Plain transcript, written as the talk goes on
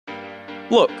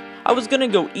Look, I was gonna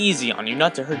go easy on you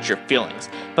not to hurt your feelings,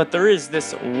 but there is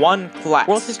this one class.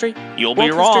 World history? You'll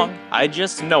be wrong, I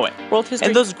just know it. World history?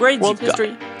 And those grades World you've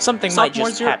history? got, something might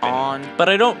just happen, on. but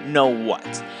I don't know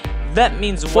what. That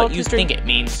means what World you history? think it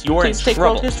means. You're Please in take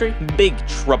trouble. world history. Big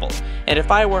trouble. And if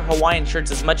I wear Hawaiian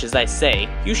shirts as much as I say,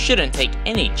 you shouldn't take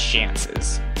any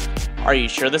chances. Are you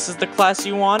sure this is the class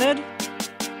you wanted?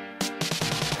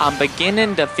 I'm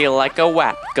beginning to feel like a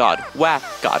WHAP God, WHAP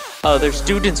God. Other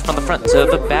students from the front to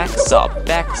the back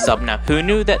sob. Now who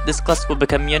knew that this class will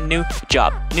become your new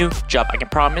job? I can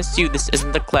promise you this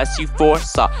isn't the class you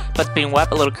foresaw. But being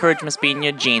WHAP, a little courage must be in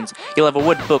your genes. You'll have a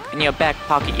wood book in your back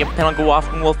pocket. Your pen will go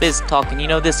off when Wolf is talking. You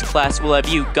know this class will have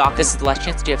you gawk. This is the last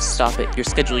chance you have to stop it. Your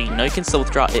schedule, you know you can still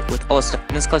withdraw it. With all the stuff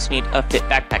in this class, you need a fit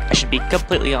backpack. I should be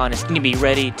completely honest. You need to be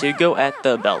ready to go at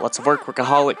the bell. Lots of work,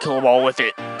 workaholic, kill 'em all with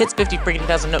it. Hits 50 freaking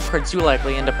thousand note cards, you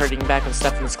likely end up hurting back with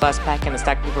stuff in this class pack and a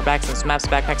stack of paperbacks and some maps,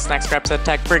 backpacks, snacks, scraps,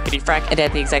 attack, frickety frack. And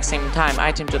at the exact same time, I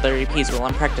attempt other EPs while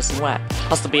I'm practicing WHAP.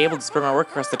 I'll still be able to spread my work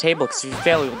across the table, because if you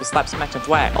fail, you'll be slapped smacked with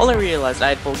whack. All I realized I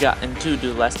had forgotten to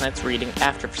do last night's reading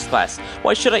after first class.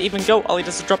 Why should I even go? All he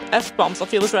does is drop F-bombs. I'll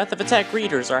feel his wrath if attack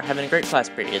readers are having a great class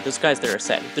period. Those guys there are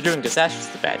sad. They're doing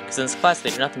disastrously bad, because in this class they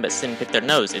do nothing but sit and pick their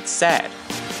nose. It's sad.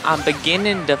 I'm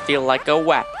beginning to feel like a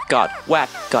WHAP God, WHAP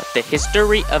God. The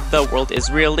history of the world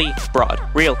is really broad,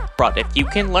 real broad. If you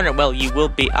can learn it well, you will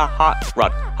be a hot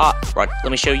rod.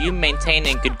 Let me show you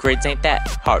maintaining good grades ain't that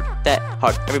hard,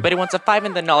 Everybody wants a 5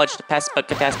 in the knowledge to pass, but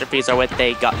catastrophes are what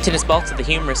they got. Tennis ball to the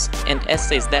humorous, and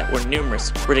essays that were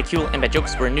numerous. Ridicule and bad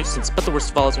jokes were a nuisance, but the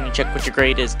worst of all is when you check what your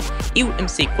grade is. You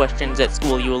MC questions at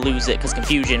school, you will lose it, cause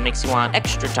confusion makes you want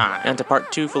extra time. And to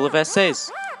part 2 full of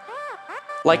essays.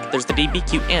 Like, there's the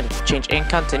DBQ and change and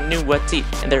continuity,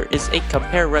 and there is a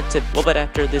comparative. Well, but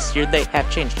after this year, they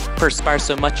have changed. Perspire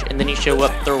so much, and then you show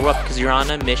up, throw up, cause you're on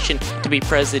a mission to be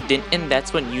president, and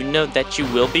that's when you know that you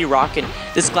will be rocking.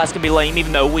 This class can be lame,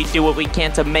 even though we do what we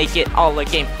can to make it all a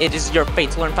game. It is your fate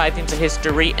to learn 5 themes of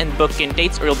history and book and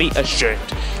dates, or you'll be ashamed.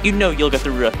 You know you'll go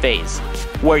through a phase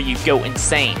where you go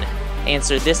insane.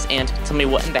 Answer this and tell me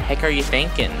what in the heck are you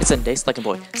thinking? It's Sunday, Slackin'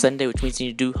 Boy. Sunday, which means you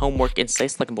need to do homework and say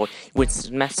Slackin' Boy. You witness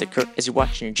a massacre as you're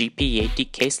watching your GPA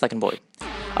decay, Slackin' Boy.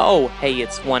 Oh, hey,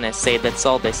 it's one essay, that's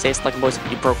all they say, Slackin' Boys.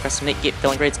 You procrastinate, get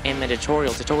failing grades, and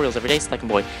tutorials every day, Slackin'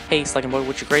 Boy. Hey, Slackin' Boy,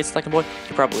 what's your grades, Slackin' Boy?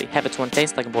 You probably have it one day,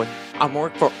 Slackin' Boy. I'm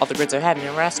work for all the grades I have,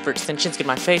 never ask for extensions, get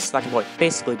my face, Slackin' Boy.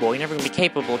 Basically, boy, you're never gonna be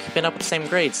capable of keeping up with the same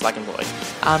grades, Slackin' Boy.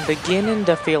 I'm beginning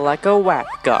to feel like a WHAP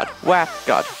God, WHAP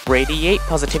God. Radiate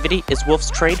positivity is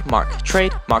Wolf's trademark.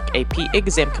 AP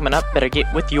exam coming up, better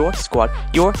get with your squad.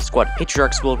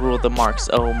 Patriarchs will rule the marks,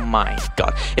 oh my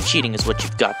god. If cheating is what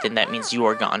you've got, then that means you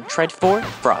are gone. Tried for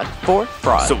fraud.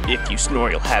 So if you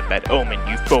snore, you'll have bad omen.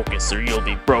 You focus or you'll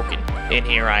be broken. And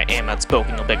here I am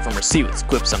outspoken. You'll beg for mercy with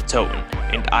quips I'm toting.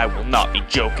 And I will not be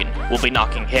joking. We'll be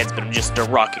knocking heads, but I'm just a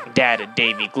rocking dad,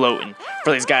 Davy gloating.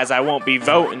 For these guys, I won't be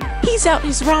voting. He's out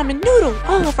his ramen noodle.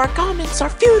 All of our comments are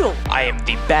futile. I am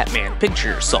the Batman. Picture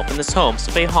yourself in this home,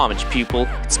 so pay homage, pupil.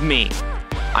 It's me.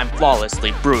 I'm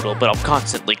flawlessly brutal, but I'm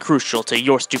constantly crucial to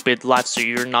your stupid life, so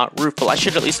you're not rueful. I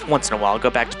should at least once in a while go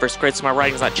back to first grade so my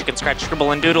writing's not chicken scratch,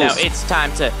 scribble, and doodles. Now it's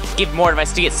time to give more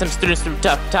advice to get some students through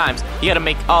tough times. You gotta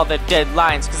make all the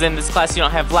deadlines, cause in this class you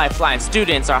don't have lifelines.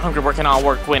 Students are hungry working on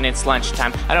work when it's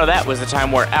lunchtime. I know that was the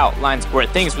time where outlines were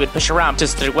things we'd push around to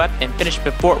study WHAP and finish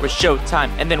before it was showtime.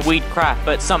 And then we'd cry,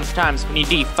 but sometimes when you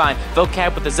define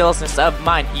vocab with the zealousness of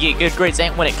mind, you get good grades,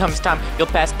 and when it comes time, you'll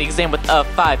pass the exam with a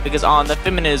 5, because on the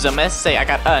feminism essay I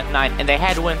got a 9, and they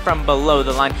had one from below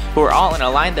the line who were all in a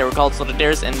line. They were called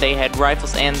soldiers and they had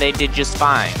rifles and they did just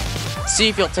fine. See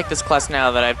if you'll take this class now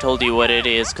that I've told you what it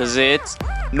is, cause it's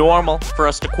normal for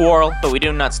us to quarrel, but we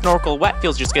do not snorkel. WHAP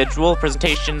feels your schedule,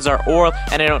 presentations are oral,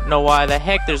 and I don't know why the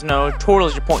heck there's no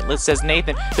tutorials. You're pointless, says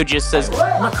Nathan, who just says,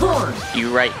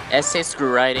 you write essays,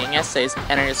 screw writing essays,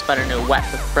 and I just bought a new WHAP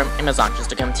book from Amazon just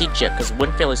to come teach you, cause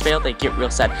when failures fail, they get real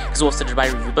sad, cause Wolf said to buy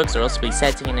review books or else we'll be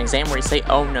sad taking an exam where you say,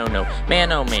 oh no,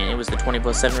 man, it was the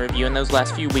 24/7 review in those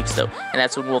last few weeks though, and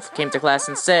that's when Wolf came to class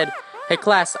and said, hey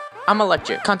class, I'm a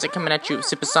lecture. Content coming at you,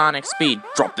 supersonic speed.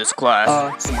 Drop this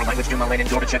class. Some more language, Duma Lane, and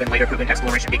Gorbachev, and later proven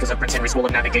exploration because of pretend school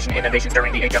of navigation innovations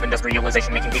during the age of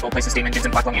industrialization, making people, places, steam engines,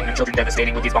 and black lung and children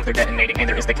devastating with these bombs they're detonating. And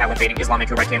there is the caliphate Islamic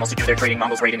who ride camels to do their trading,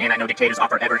 Mongols raiding, and I know dictators are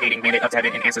forever hating, mandate of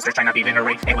heaven and ancestors try not be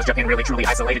venerate, and was Japan really truly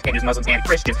isolated, Hindus, Muslims, and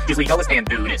Christians, usually Buddhists and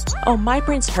Buddhists. Oh, my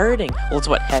brain's hurting. Well, it's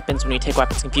what happens when you take WHAP.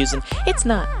 It's confusing. It's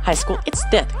not high school, it's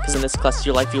death, because in this class of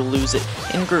your life you'll lose it.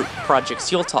 In group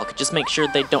projects you'll talk, just make sure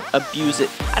they don't abuse it.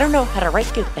 I don't don't know how to write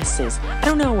good essays. I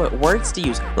don't know what words to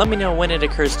use. Let me know when it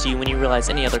occurs to you when you realize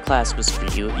any other class was for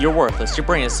you. You're worthless. Your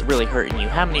brain is really hurting you.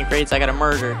 How many grades I gotta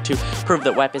murder to prove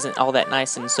that WHAP isn't all that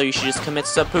nice and so you should just commit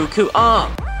seppuku?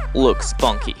 Looks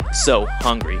funky, so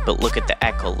hungry, but look at the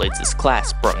accolades this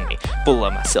class brung me. Full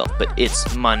of myself, but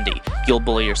it's Monday. You'll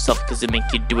bully yourself cause it make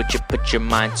you do what you put your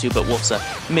mind to, but Wolf's a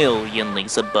million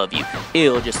leagues above you.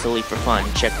 Ill just to leave for fun.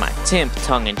 Check my temp,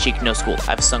 tongue-in-cheek, no school.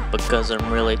 I've sunk because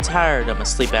I'm really tired. I'm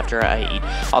asleep after I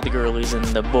eat. All the girlies and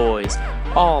the boys,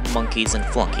 all monkeys and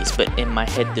flunkies, but in my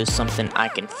head there's something I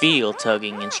can feel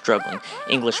tugging and struggling.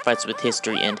 English fights with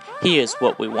history, and here's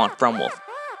what we want from Wolf.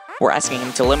 We're asking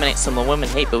him to eliminate some of the women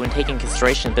hate, but when taking into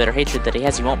consideration the bitter hatred that he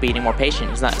has, he won't be any more patient.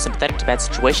 He's not sympathetic to bad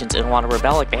situations and will want to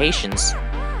rebel like the Haitians.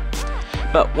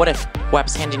 But what if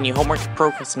WHAP's handing you homework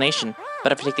procrastination?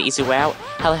 But if you take the easy way out,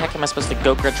 how the heck am I supposed to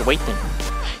go graduate then?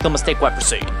 You'll mistake WHAP for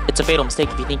Satan. It's a fatal mistake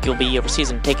if you think you'll be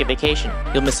overseas and take a vacation.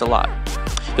 You'll miss a lot.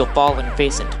 You'll fall on your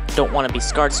face and don't want to be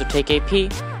scarred, so take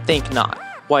AP? Think not.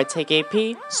 Why take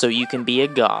AP? So you can be a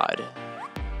god.